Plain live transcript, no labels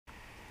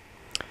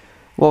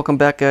Welcome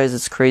back, guys.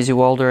 It's Crazy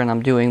Welder, and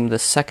I'm doing the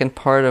second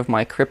part of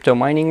my crypto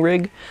mining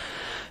rig.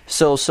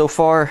 So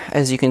far,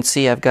 as you can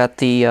see, I've got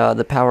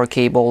the power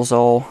cables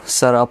all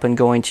set up and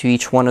going to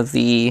each one of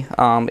the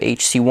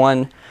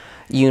HC1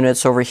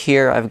 units over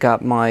here. I've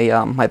got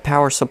my my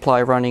power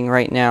supply running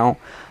right now.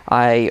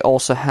 I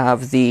also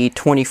have the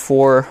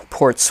 24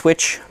 port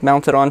switch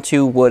mounted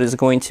onto what is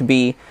going to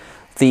be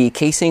the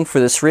casing for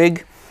this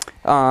rig.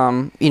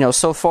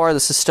 So far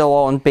this is still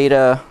all in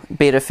beta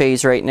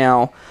phase right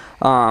now.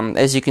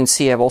 As you can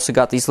see, I've also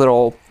got these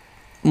little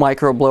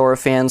micro blower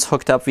fans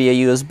hooked up via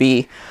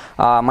USB.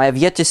 I have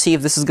yet to see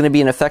if this is going to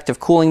be an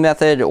effective cooling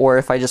method or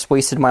if I just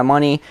wasted my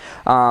money.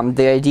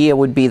 The idea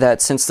would be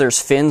that since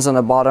there's fins on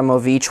the bottom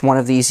of each one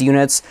of these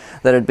units,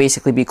 that it'd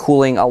basically be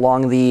cooling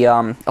along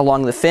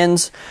the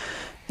fins.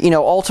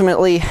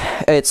 Ultimately,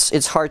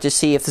 it's hard to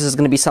see if this is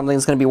going to be something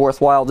that's going to be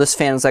worthwhile. This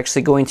fan is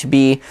actually going to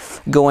be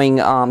going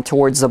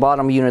towards the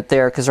bottom unit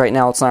there, because right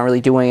now it's not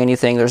really doing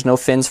anything. There's no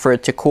fins for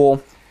it to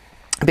cool.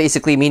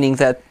 Basically meaning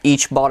that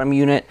each bottom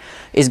unit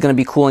is going to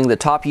be cooling the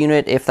top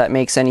unit, if that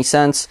makes any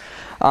sense.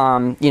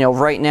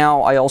 Right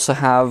now I also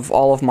have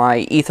all of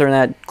my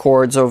Ethernet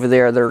cords over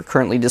there. They're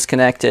currently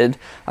disconnected.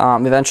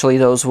 Eventually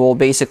those will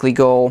basically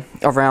go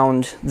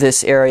around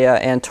this area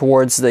and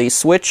towards the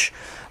switch.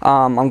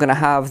 I'm going to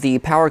have the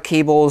power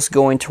cables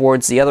going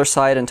towards the other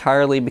side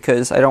entirely,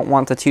 because I don't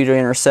want the two to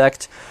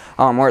intersect,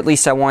 or at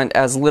least I want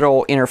as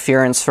little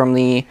interference from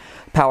the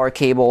power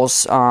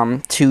cables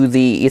to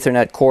the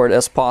Ethernet cord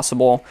as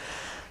possible.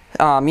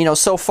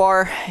 So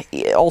far,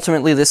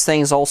 ultimately this thing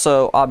is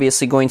also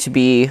obviously going to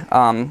be,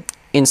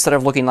 instead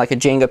of looking like a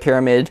Jenga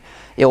pyramid,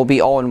 it will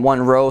be all in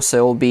one row, so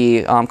it will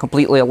be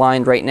completely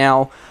aligned. Right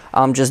now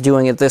I'm just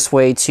doing it this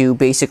way to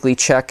basically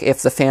check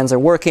if the fans are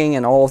working,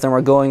 and all of them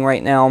are going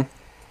right now.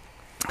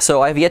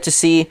 So I've yet to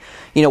see,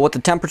 what the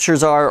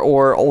temperatures are,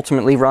 or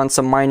ultimately run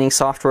some mining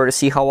software to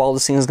see how well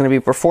this thing is going to be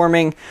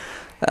performing.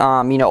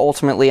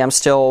 Ultimately, I'm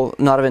still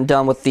not even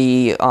done with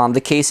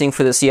the casing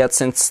for this yet,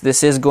 since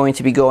this is going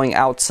to be going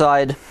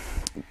outside.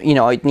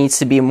 It needs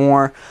to be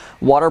more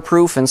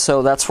waterproof, and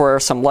so that's where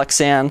some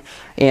Lexan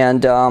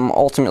and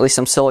ultimately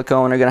some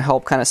silicone are going to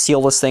help kind of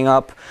seal this thing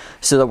up,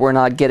 so that we're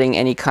not getting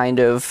any kind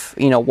of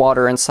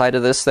water inside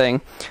of this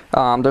thing.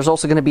 There's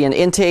also going to be an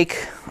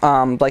intake,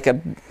 like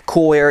a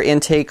cool air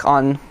intake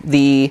on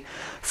the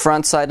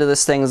front side of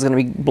this thing. Is going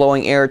to be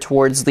blowing air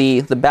towards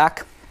the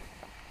back.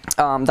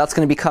 That's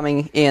going to be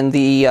coming in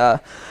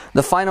the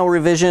final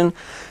revision.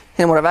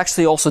 And what I've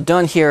actually also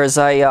done here is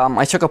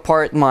I took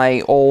apart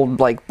my old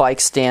bike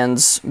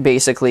stands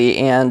basically,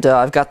 and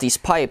I've got these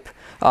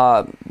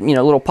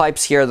little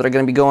pipes here that are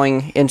going to be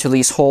going into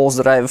these holes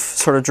that I've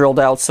sort of drilled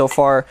out so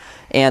far,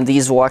 and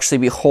these will actually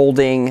be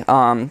holding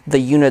the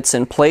units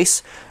in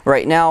place.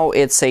 Right now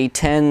it's a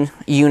 10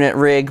 unit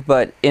rig,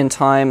 but in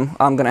time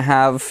I'm going to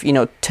have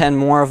 10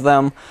 more of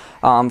them.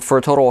 For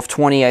a total of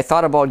 20. I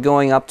thought about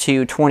going up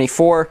to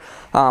 24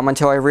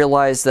 until I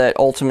realized that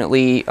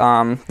ultimately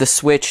the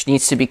switch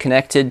needs to be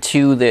connected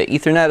to the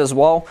Ethernet as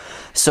well.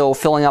 So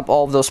filling up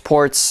all of those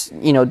ports,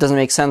 doesn't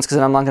make sense, because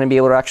then I'm not going to be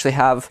able to actually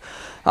have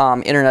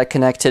internet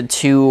connected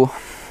to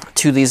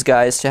these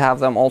guys to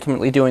have them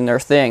ultimately doing their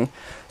thing.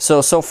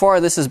 So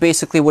far this is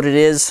basically what it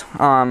is.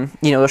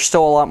 There's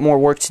still a lot more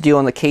work to do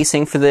on the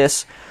casing for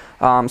this.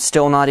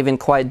 Still not even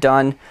quite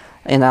done,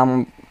 and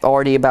I'm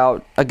already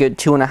about a good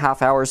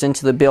 2.5 hours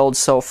into the build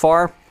so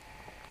far,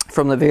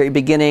 from the very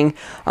beginning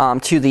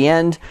to the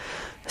end.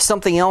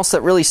 Something else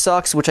that really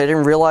sucks, which I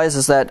didn't realize,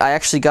 is that I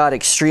actually got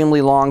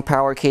extremely long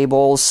power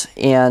cables,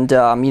 and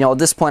at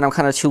this point I'm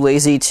kind of too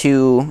lazy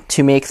to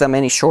make them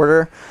any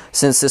shorter,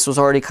 since this was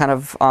already kind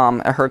of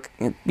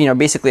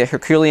basically a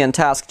Herculean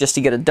task just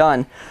to get it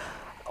done.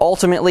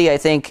 Ultimately, I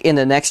think in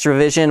the next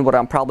revision, what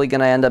I'm probably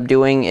going to end up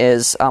doing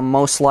is I'm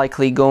most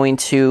likely going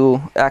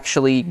to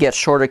actually get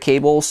shorter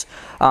cables,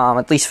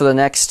 at least for the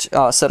next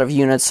set of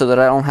units, so that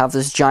I don't have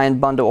this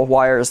giant bundle of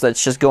wires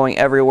that's just going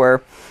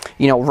everywhere.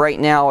 Right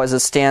now, as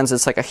it stands,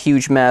 it's like a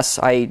huge mess.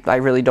 I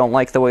really don't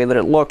like the way that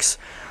it looks.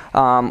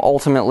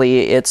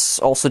 Ultimately, it's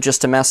also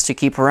just a mess to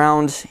keep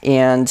around,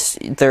 and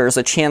there's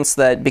a chance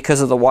that because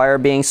of the wire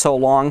being so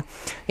long,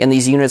 and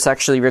these units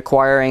actually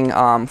requiring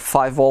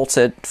 5 volts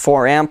at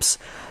 4 amps,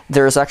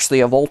 there's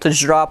actually a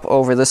voltage drop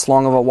over this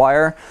long of a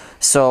wire.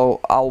 So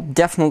I'll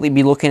definitely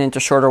be looking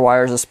into shorter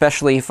wires,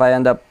 especially if I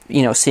end up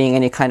seeing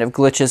any kind of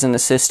glitches in the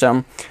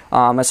system,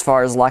 as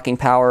far as lacking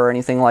power or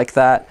anything like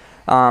that.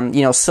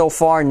 So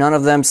far none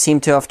of them seem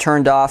to have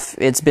turned off.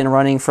 It's been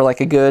running for like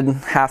a good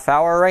half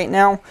hour right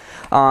now.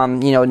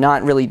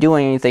 Not really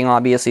doing anything,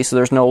 obviously, so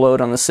there's no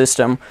load on the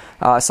system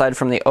aside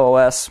from the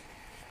OS.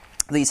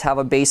 These have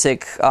a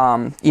basic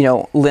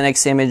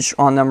Linux image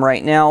on them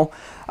right now.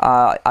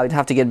 I'd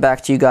have to get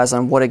back to you guys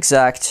on what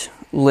exact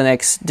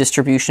Linux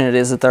distribution it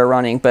is that they're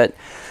running, but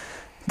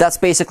that's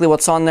basically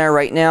what's on there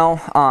right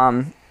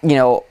now.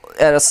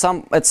 at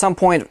some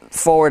point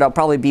forward, I'll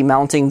probably be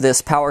mounting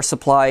this power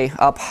supply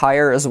up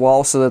higher as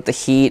well, so that the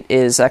heat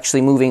is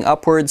actually moving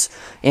upwards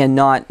and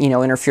not, you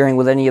know, interfering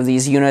with any of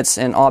these units.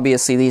 And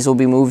obviously these will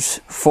be moved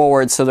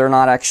forward, so they're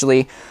not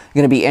actually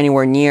going to be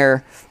anywhere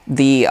near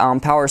the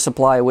power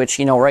supply, which,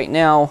 you know, right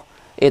now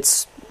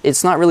it's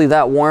not really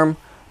that warm.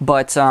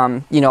 But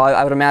you know,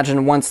 I would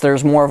imagine once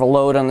there's more of a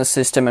load on the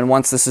system, and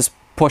once this is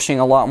pushing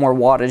a lot more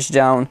wattage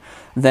down,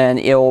 then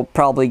it'll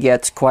probably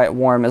get quite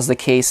warm, as the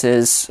case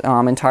is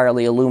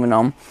entirely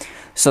aluminum.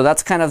 So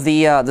that's kind of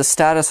the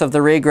status of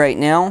the rig right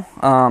now.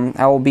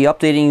 I will be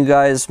updating you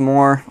guys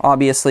more,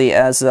 obviously,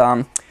 as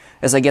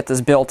I get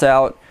this built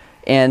out,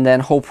 and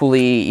then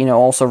hopefully, you know,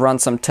 also run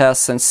some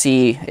tests and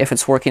see if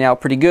it's working out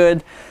pretty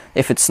good.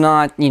 If it's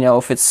not, you know,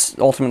 if it's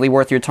ultimately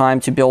worth your time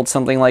to build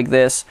something like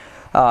this.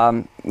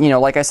 You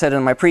know, like I said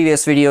in my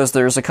previous videos,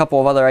 there's a couple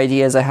of other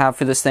ideas I have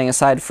for this thing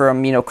aside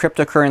from, you know,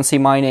 cryptocurrency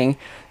mining,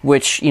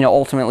 which, you know,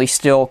 ultimately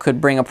still could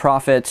bring a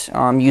profit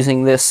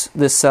using this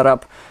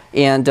setup.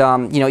 And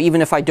you know,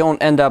 even if I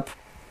don't end up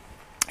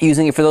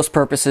using it for those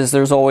purposes,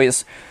 there's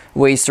always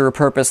ways to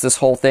repurpose this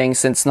whole thing,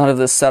 since none of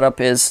this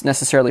setup is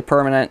necessarily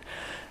permanent.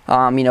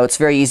 You know, it's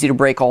very easy to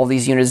break all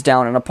these units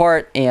down and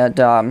apart, and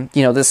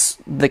you know,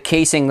 the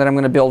casing that I'm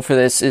going to build for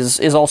this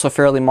is also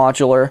fairly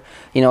modular.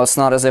 You know, it's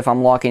not as if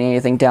I'm locking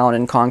anything down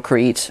in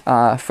concrete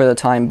for the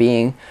time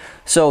being.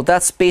 So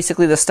that's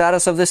basically the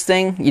status of this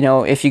thing. You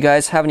know, if you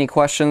guys have any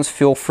questions,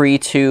 feel free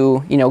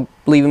to, you know,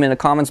 leave them in the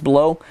comments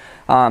below.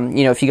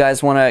 You know, if you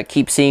guys want to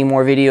keep seeing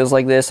more videos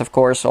like this, of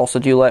course, also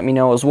do let me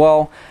know as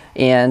well.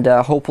 And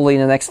hopefully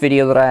in the next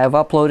video that I have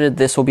uploaded,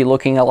 this will be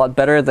looking a lot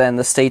better than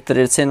the state that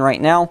it's in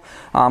right now.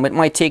 It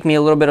might take me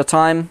a little bit of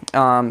time.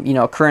 You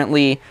know,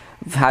 currently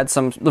I've had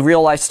the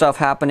real life stuff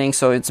happening,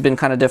 so it's been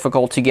kind of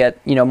difficult to get,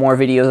 you know, more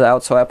videos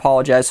out, so I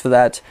apologize for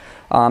that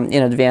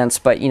in advance.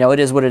 But, you know, it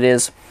is what it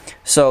is.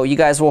 So you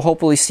guys will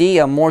hopefully see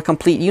a more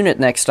complete unit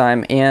next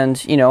time.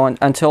 And, you know,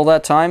 until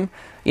that time,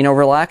 you know,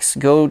 relax,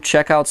 go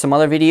check out some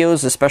other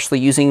videos, especially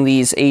using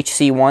these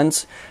HC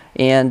ones,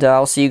 and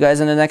I'll see you guys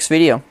in the next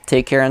video.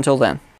 Take care until then.